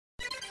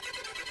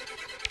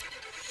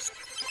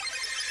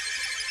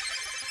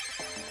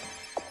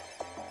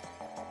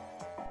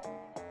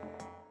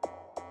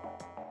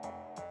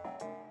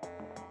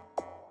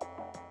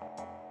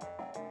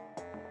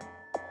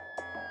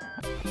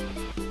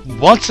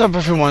What's up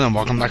everyone and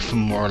welcome back for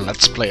more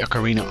Let's Play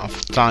Ocarina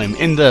of Time.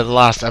 In the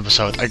last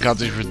episode I got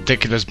these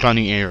ridiculous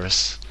bunny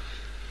ears,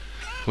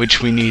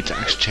 which we need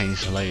to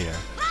exchange later.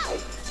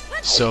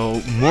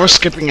 So more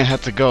skipping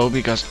ahead to go,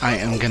 because I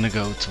am gonna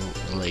go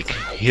to Lake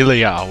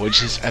Hylia,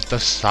 which is at the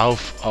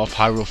south of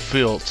Hyrule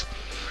Field.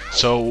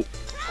 So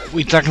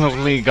we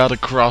technically gotta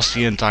cross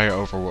the entire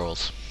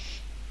overworld.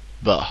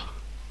 But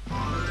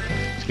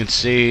as you can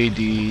see,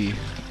 the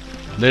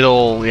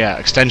little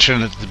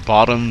extension at the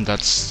bottom,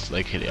 that's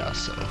Lake Hylia,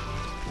 so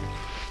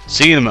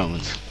see you in a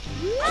moment.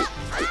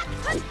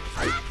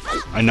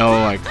 I know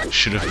I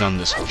should have done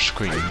this off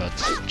screen, but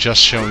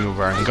just showing you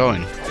where I'm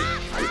going.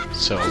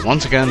 So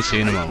once again, see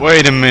you in a moment.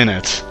 Wait a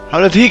minute, how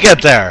did he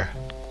get there?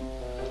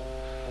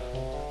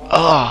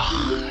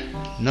 Oh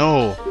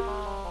no,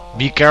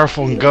 be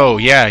careful and go.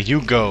 Yeah,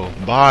 you go,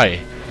 bye.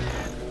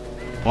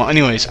 Well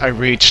anyways, I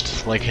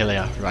reached Lake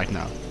Hylia right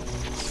now.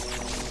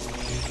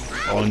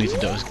 All I need to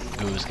do is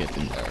get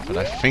in there, but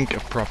I think a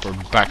proper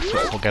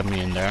backflip will get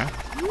me in there.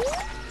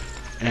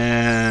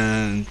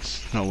 And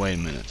no, wait a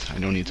minute, I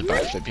don't need to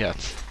backflip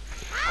yet,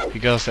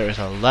 because there is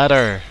a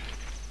ladder,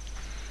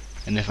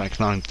 and if I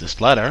climb this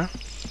ladder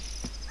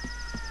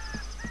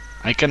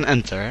I can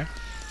enter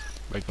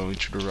by going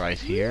to the right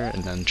here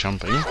and then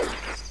jumping.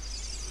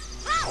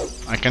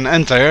 I can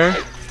enter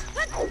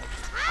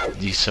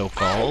the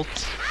so-called,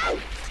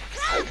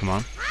 come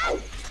on,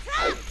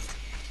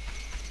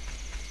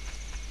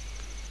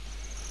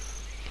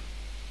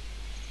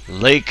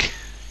 Lake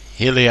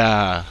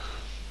Hylia,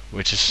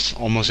 which is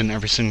almost in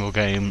every single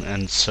game,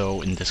 and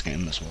so in this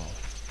game as well.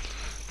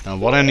 Now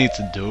what I need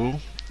to do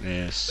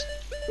is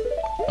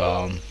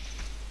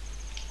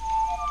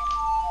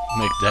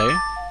make day.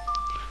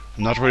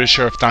 I'm not really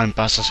sure if time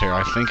passes here,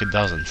 I think it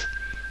doesn't.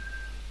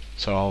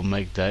 So I'll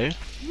make day.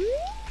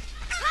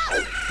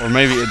 Or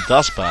maybe it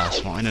does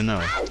pass, well I don't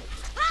know.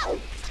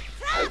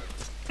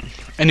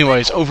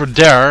 Anyways, over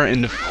there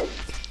in the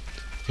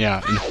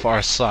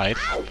far side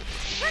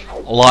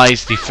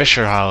lies the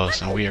fisher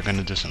house, and we are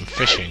gonna do some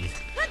fishing.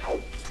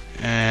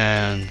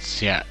 And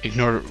yeah,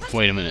 ignore,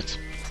 wait a minute,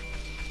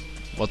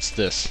 what's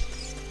this?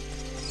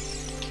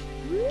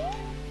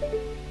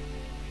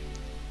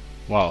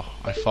 Wow,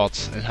 I thought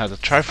it had a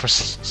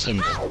Triforce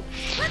symbol.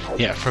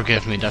 Yeah,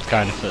 forgive me, that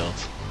kind of failed.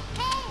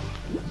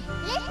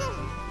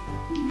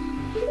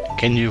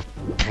 Can you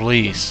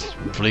please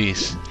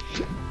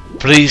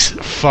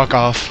fuck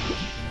off?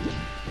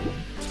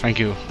 Thank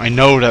you. I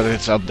know that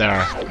it's up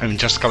there. I'm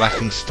just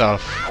collecting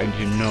stuff, and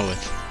you know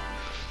it.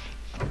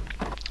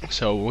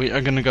 So we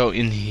are gonna go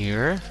in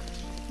here,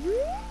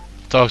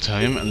 talk to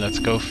him, and let's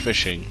go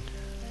fishing.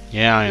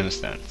 Yeah, I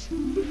understand.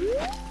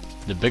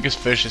 The biggest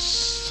fish is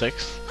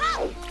 6,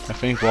 I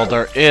think. Well,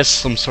 there is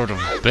some sort of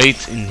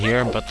bait in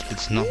here, but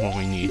it's not what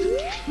we need.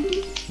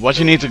 What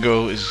you need to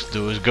do is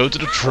go to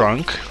the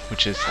trunk,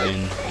 which is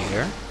in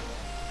here.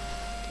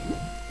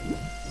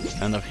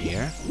 Stand up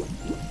here.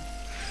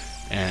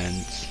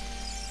 And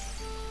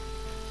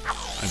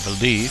I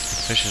believe the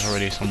fish is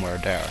already somewhere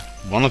there.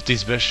 One of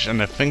these fishes,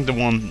 and I think the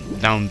one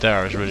down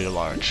there is really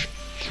large.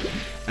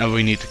 And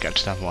we need to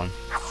catch that one.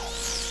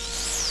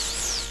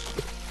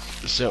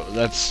 So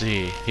let's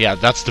see. Yeah,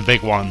 that's the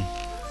big one.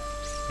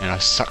 And I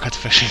suck at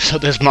fishing, so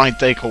this might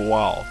take a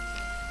while.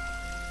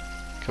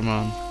 Come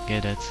on,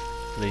 get it,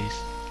 please.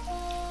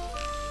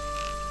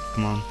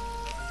 Come on.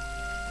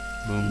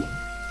 Boom,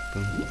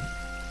 boom.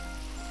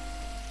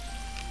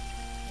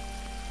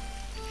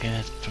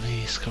 Get it,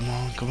 please. Come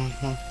on, come on,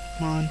 come on,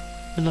 come on.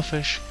 Little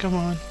fish, come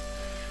on.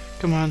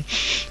 Come on.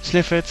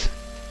 Sniff it.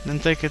 Then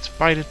take it.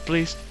 Bite it,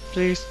 please.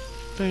 Please.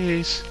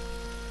 Please.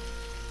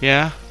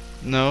 Yeah?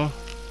 No?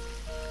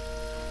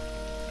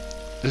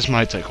 This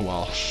might take a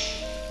while.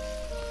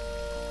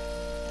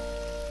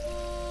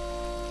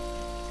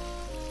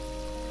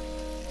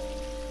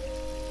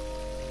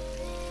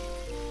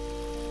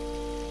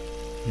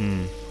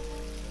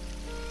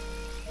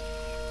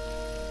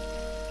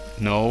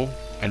 No.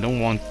 I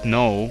don't want,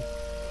 no.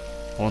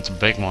 I want a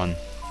big one.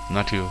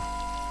 Not you.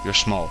 You're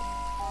small.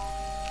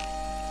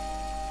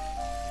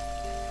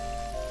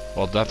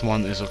 Well, that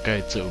one is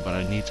okay too, but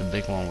I need a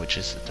big one, which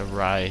is at the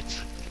right.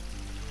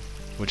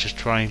 Which is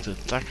trying to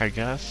attack, I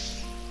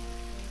guess.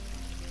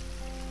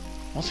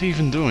 What's he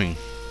even doing?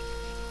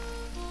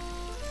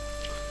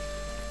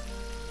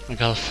 I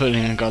got a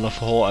feeling I got a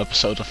whole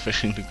episode of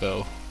fishing to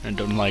go. I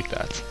don't like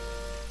that.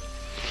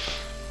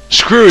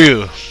 Screw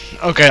you!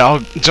 Okay, I'll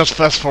just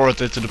fast forward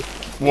it to the...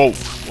 Whoa,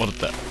 what is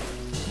that?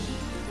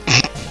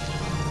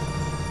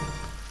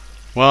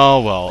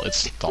 Well,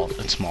 it's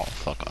small,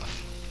 fuck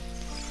off.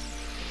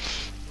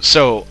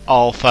 So,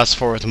 I'll fast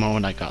forward the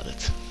moment I got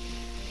it.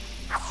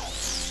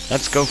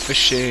 Let's go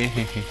fishing.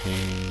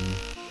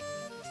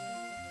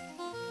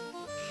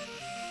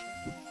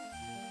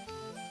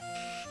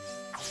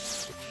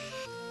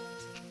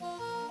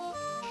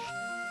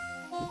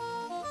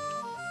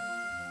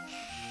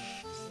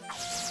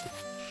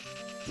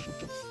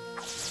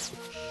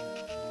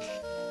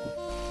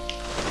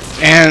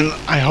 And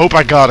I hope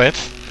I got it.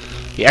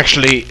 He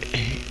actually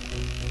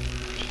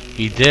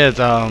he did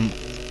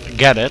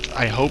get it.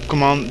 I hope.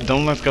 Come on,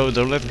 don't let go,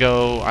 don't let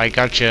go. I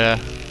gotcha.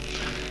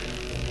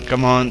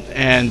 Come on,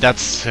 and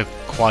that's a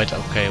quite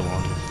okay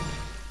one.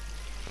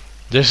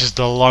 This is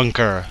the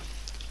lunker.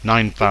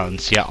 9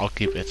 pounds. Yeah, I'll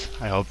keep it.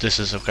 I hope this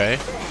is okay.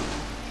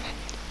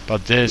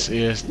 But this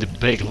is the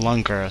big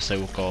lunker, as they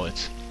will call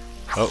it.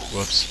 Oh,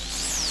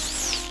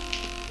 whoops.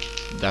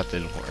 That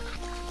didn't work.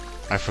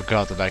 I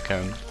forgot that I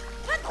can...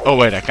 Oh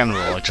wait, I can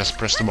roll. I just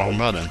pressed the wrong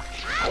button.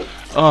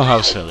 Oh,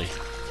 how silly.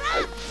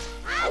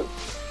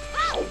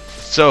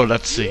 So,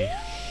 let's see.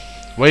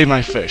 Weigh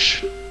my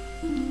fish.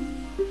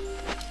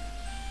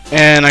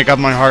 And I got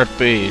my heart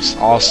piece.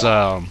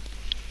 Awesome.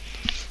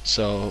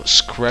 So,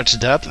 scratch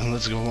that and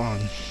let's go on.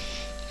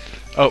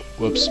 Oh,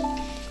 whoops.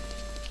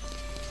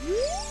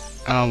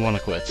 I wanna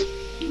quit.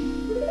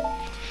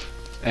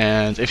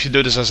 And if you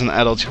do this as an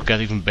adult, you get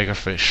even bigger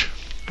fish.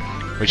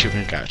 Which you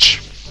can catch.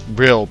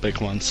 Real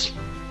big ones.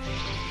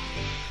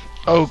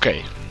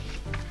 Okay.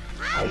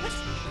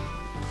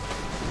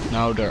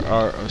 Now there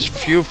are a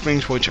few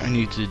things which I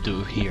need to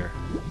do here.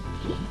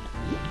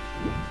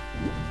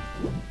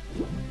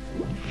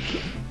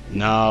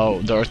 Now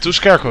there are 2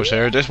 scarecrows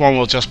here. This one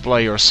will just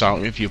play your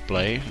song if you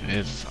play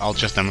it. I'll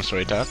just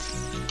demonstrate that.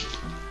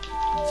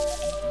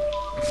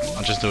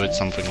 I'll just do it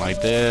something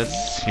like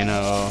this, you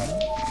know.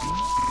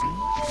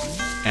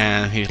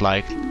 And he's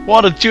like,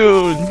 what a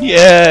tune!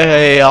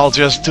 Yay! I'll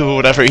just do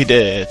whatever he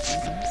did.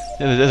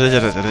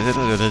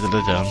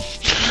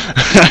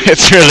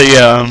 It's really,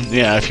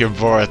 yeah, if you're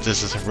bored,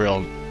 this is a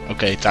real,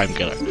 okay, time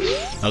killer.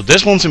 Now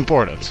this one's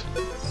important.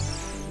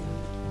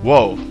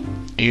 Whoa,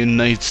 you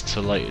need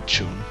to lay a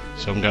tune.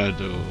 So I'm gonna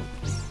do,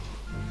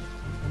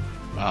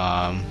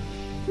 yeah,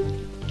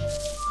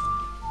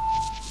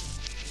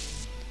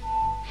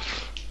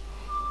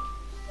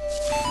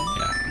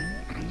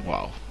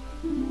 wow.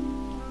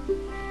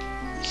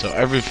 So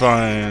every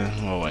fine,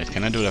 oh wait,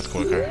 can I do that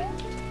quicker?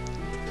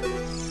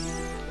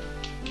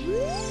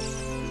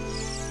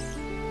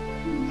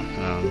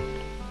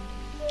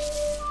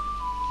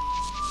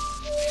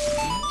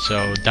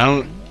 So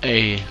down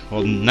a,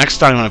 well, next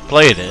time I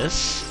play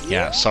this,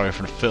 yeah, sorry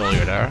for the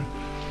failure there,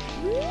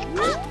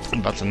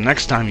 but the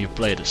next time you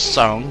play this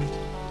song,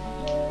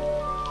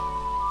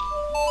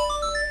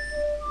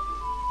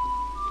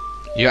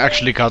 you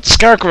actually got the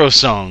Scarecrow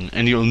song,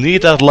 and you'll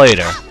need that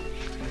later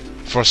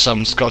for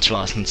some Scotch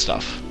and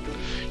stuff.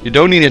 You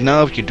don't need it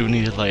now, but you do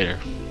need it later.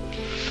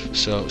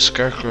 So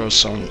Scarecrow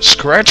song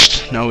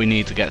scratched. Now we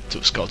need to get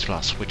 2 Scotch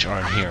which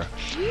are here.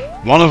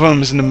 One of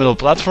them is in the middle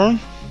platform.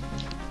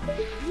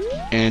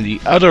 And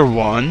the other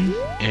one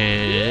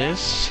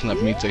is...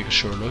 Let me take a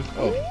short look.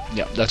 Oh,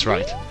 yeah, that's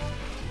right.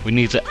 We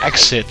need to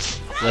exit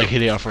Lake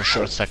Hylia for a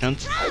short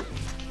second.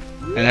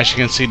 And as you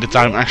can see, the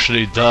time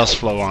actually does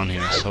flow on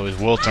here. So it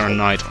will turn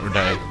night or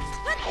day.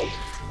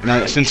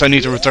 And since I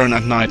need to return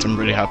at night, I'm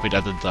really happy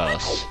that it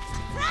does.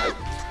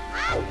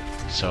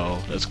 So,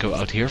 let's go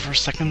out here for a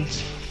second.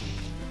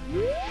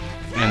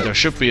 And there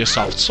should be a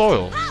soft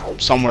soil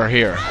somewhere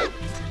here.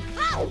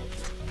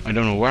 I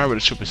don't know where, but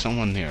it should be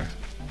someone here.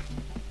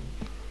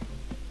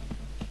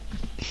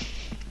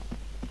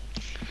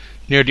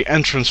 Near the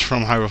entrance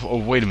from Hyrule. Oh,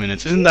 wait a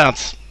minute, isn't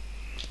that...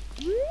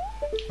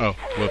 Oh,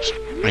 whoops.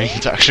 I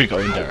need to actually go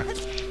in there.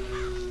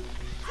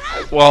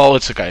 Well,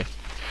 it's okay.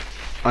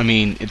 I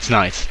mean, it's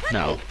night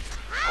now.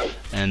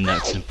 And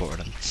that's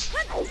important.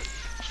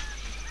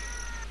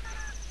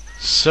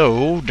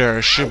 So,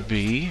 there should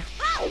be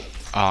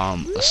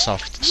a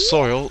soft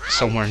soil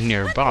somewhere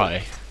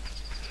nearby.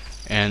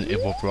 And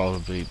it will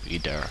probably be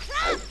there.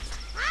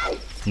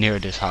 Near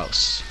this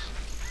house.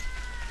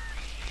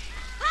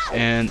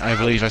 And I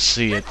believe I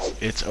see it.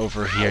 It's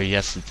over here.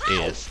 Yes, it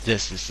is.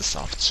 This is the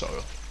soft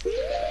soil.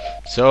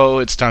 So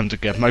it's time to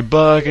get my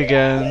bug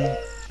again.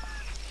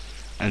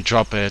 And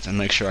drop it and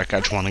make sure I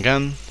catch one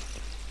again.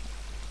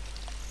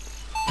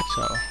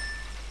 So.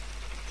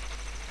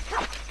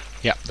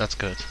 Yeah, that's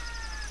good.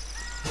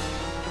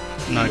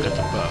 Now I got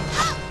the bug.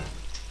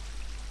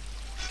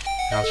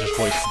 I'll just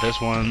wait for this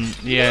one.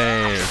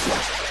 Yay!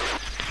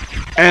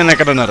 And I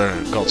got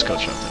another gold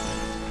Scotch out there.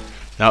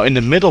 Now in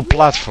the middle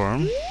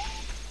platform.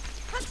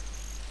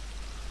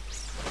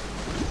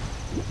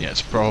 Yeah,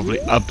 it's probably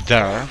up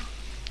there.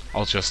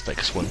 I'll just take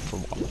a swing for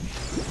one.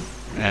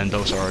 And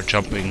those are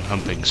jumping,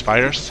 humping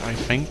spiders, I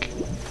think.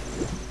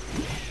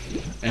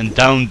 And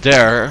down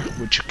there,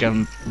 which you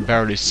can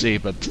barely see,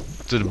 but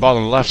to the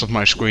bottom left of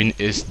my screen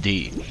is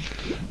the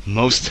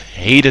most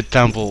hated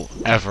temple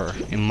ever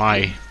in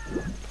my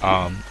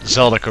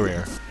Zelda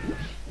career.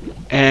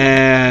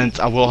 And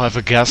I will have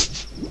a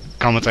guest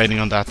commentating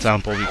on that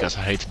temple because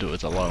I hate to do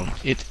it alone.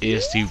 It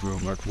is the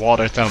rumored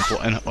water temple,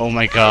 and oh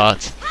my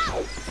god.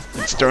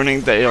 It's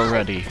turning day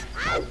already.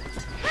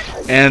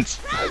 And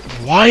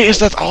why is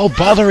that all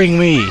bothering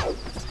me?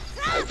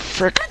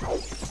 Frick.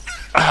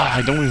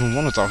 I don't even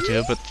want to talk to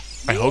you, but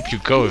I hope you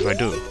go if I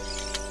do.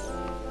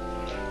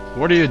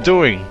 What are you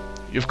doing?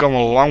 You've come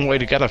a long way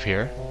to get up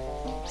here.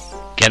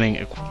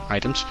 Getting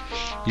items.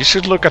 You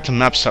should look at the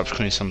map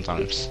subscreen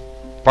sometimes.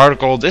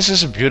 Particle, this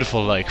is a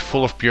beautiful lake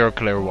full of pure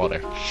clear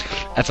water.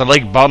 At the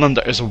lake bottom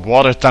there is a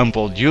water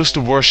temple used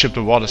to worship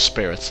the water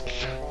spirits.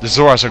 The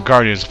Zoras are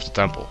guardians of the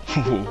temple.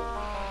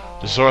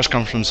 The Zoras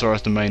come from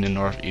Zora's domain in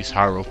northeast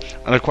Hyrule,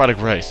 an aquatic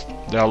race.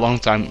 They are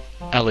long-time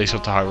allies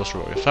of the Hyrule's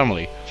royal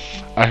family.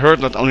 I heard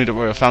that only the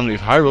royal family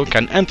of Hyrule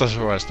can enter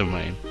Zora's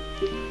domain.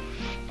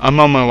 I'm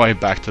on my way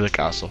back to the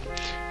castle.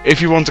 If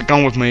you want to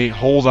come with me,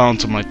 hold on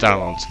to my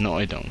talent. No,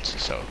 I don't.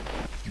 So,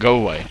 go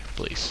away,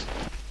 please.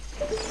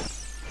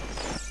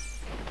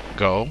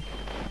 Go.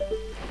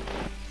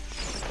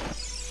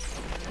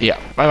 Yeah,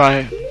 bye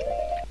bye.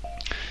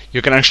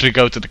 You can actually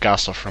go to the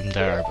castle from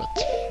there,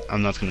 but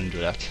I'm not gonna do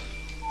that.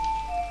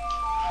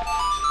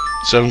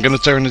 So I'm gonna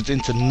turn it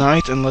into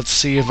night and let's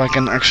see if I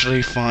can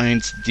actually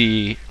find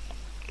the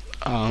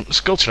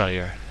sculpture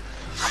here.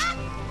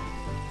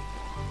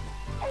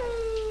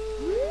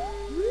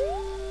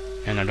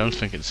 And I don't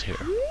think it's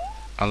here,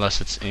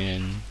 unless it's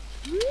in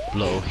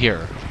below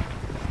here.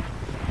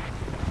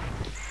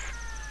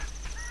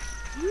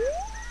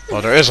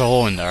 Well, there is a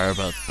hole in there,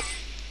 but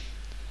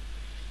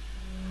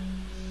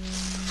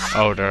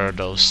oh, there are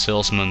those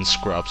salesman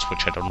scrubs,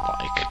 which I don't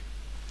like.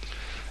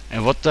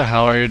 And what the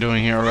hell are you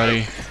doing here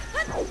already?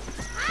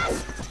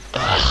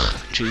 Ugh,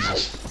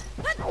 Jesus.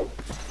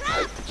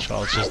 So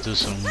I'll just do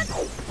some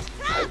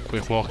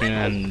quick walking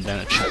and then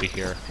it should be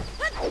here.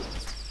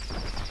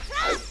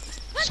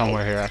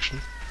 Somewhere here,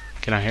 actually.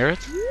 Can I hear it?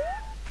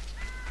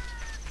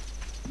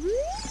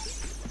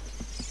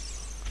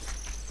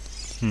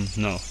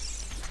 No.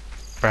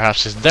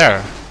 Perhaps it's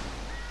there.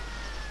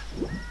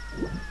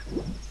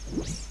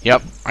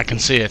 Yep, I can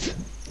see it.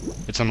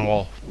 It's on the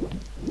wall.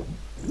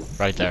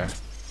 Right there.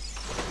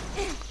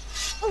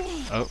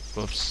 Oh,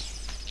 whoops.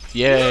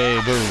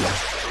 Yay, boom.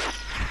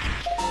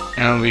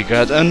 And we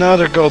got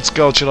another gold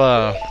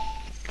sculpture.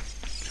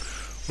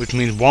 Which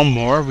means one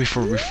more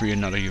before we free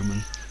another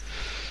human.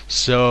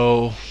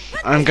 So,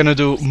 I'm gonna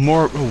do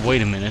more. Oh,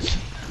 wait a minute.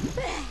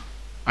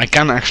 I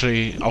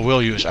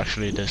will use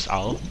actually this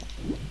owl.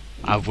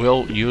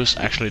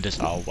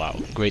 Wow,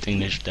 great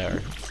English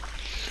there.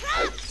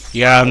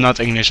 Yeah, I'm not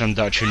English, I'm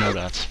Dutch, you know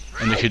that.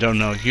 And if you don't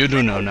know, you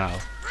do know now.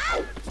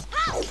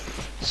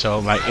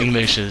 So my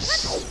English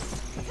is,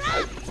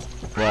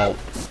 well,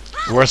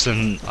 worse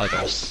than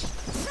others.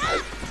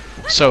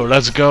 So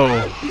let's go.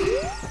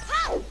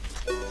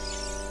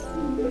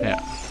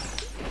 Yeah.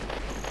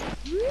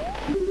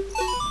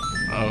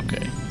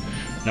 Okay.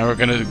 Now we're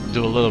gonna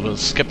do a little bit of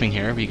skipping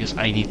here because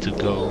I need to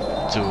go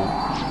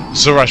to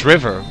Zora's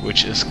River,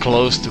 which is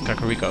close to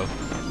Kakariko.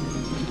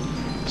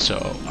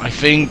 So I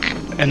think,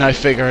 and I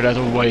figure that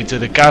the way to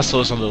the castle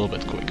is a little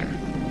bit quicker.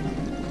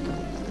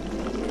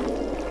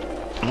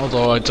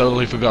 Although I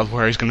totally forgot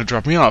where he's gonna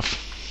drop me off.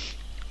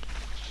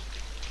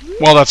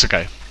 Well, that's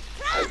okay.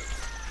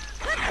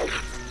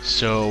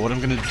 So what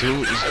I'm gonna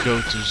do is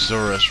go to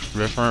Zora's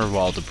River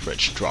while the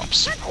bridge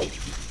drops.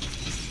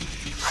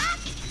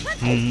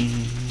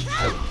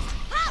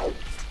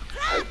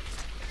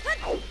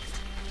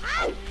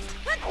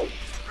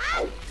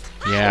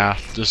 Yeah,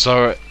 the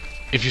Zora.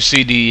 If you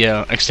see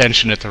the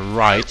extension at the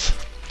right,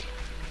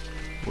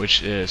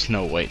 which is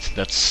no wait,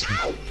 that's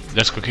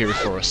Kokiri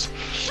Forest.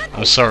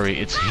 I'm sorry,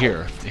 it's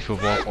here. If you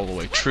walk all the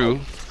way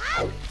through.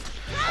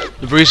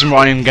 The reason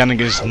why I'm getting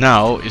this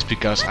now is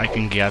because I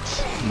can get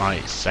my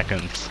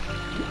second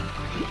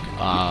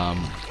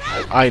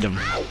item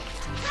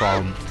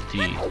from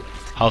the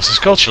House of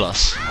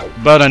Skulltulas,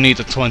 but I need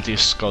a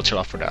 20th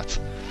Skulltula for that.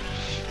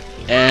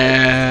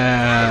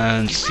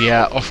 And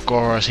yeah, of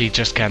course, he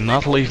just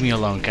cannot leave me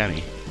alone, can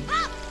he?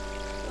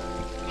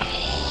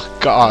 Oh,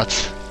 God.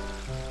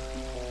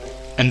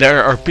 And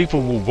there are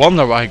people who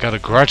wonder why I got a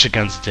grudge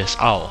against this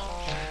owl.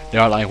 They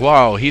are like,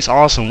 wow, he's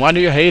awesome, why do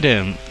you hate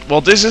him?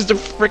 Well, this is the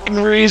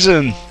freaking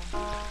reason.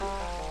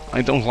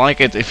 I don't like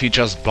it if he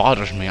just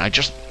bothers me.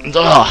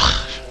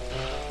 Ugh.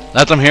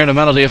 Let them hear the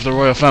melody of the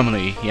royal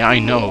family. Yeah, I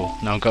know.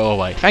 Now go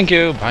away. Thank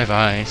you. Bye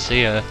bye.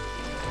 See ya.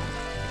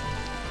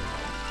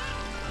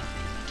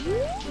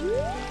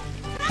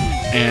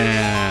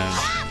 And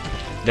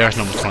there's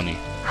number 20.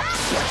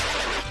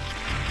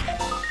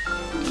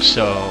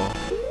 So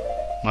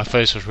my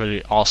face was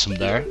really awesome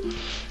there.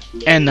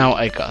 And now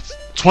I got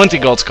 20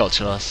 gold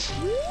sculptures.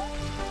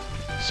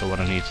 So what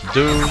I need to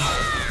do,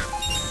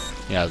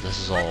 yeah, this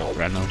is all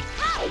random.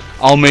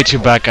 I'll meet you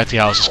back at the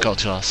House of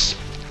Skulltulas.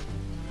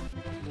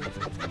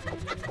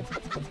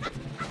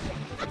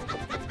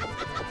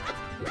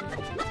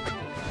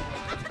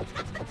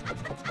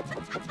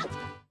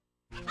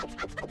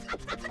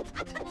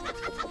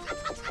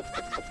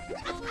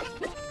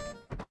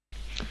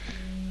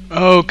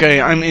 Okay,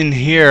 I'm in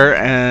here,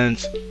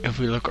 and if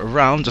we look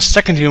around, the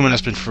second human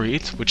has been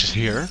freed, which is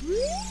here.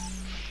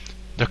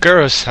 The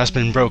curse has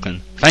been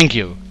broken. Thank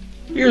you.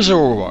 Here's a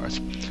reward.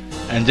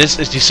 And this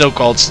is the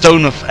so-called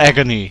Stone of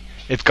Agony.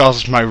 It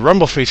causes my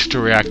rumble feature to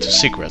react to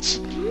secrets.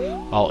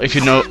 Well, if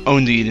you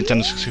own the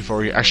Nintendo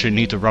 64, you actually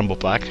need the rumble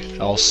pack,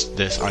 else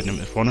this item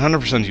is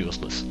 100%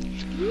 useless.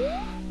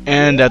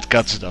 And that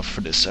cuts it off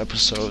for this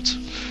episode.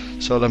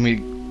 So let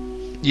me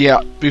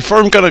yeah, before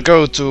I'm gonna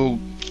go to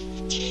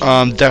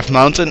Death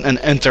Mountain and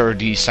enter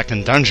the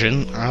second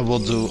dungeon, I will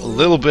do a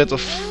little bit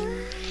of,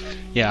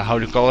 yeah, how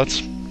do you call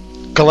it?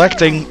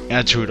 Collecting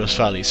at Gerudo's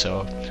Valley.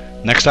 So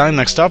next time,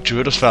 next stop,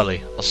 Gerudo's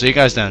Valley. I'll see you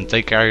guys then.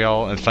 Take care,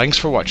 y'all, and thanks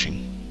for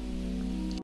watching.